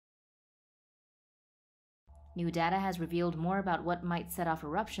New data has revealed more about what might set off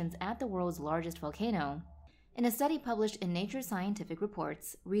eruptions at the world's largest volcano. In a study published in Nature Scientific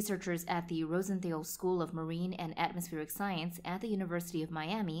Reports, researchers at the Rosenthal School of Marine and Atmospheric Science at the University of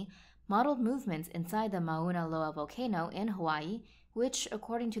Miami modeled movements inside the Mauna Loa volcano in Hawaii, which,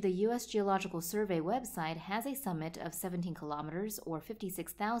 according to the U.S. Geological Survey website, has a summit of 17 kilometers or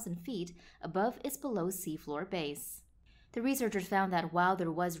 56,000 feet above its below seafloor base. The researchers found that while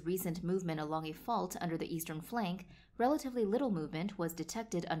there was recent movement along a fault under the eastern flank, relatively little movement was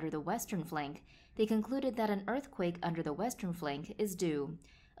detected under the western flank. They concluded that an earthquake under the western flank is due.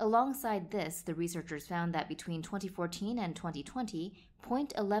 Alongside this, the researchers found that between 2014 and 2020,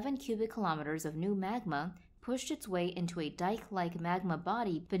 0.11 cubic kilometers of new magma pushed its way into a dike-like magma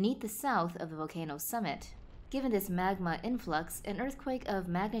body beneath the south of the volcano's summit. Given this magma influx, an earthquake of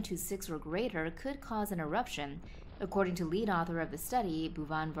magnitude 6 or greater could cause an eruption, according to lead author of the study,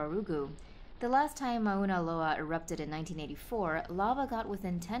 Bhuvan Varugu. The last time Mauna Loa erupted in 1984, lava got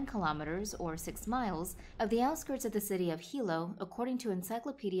within 10 kilometers or 6 miles of the outskirts of the city of Hilo, according to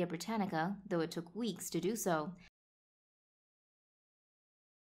Encyclopedia Britannica, though it took weeks to do so.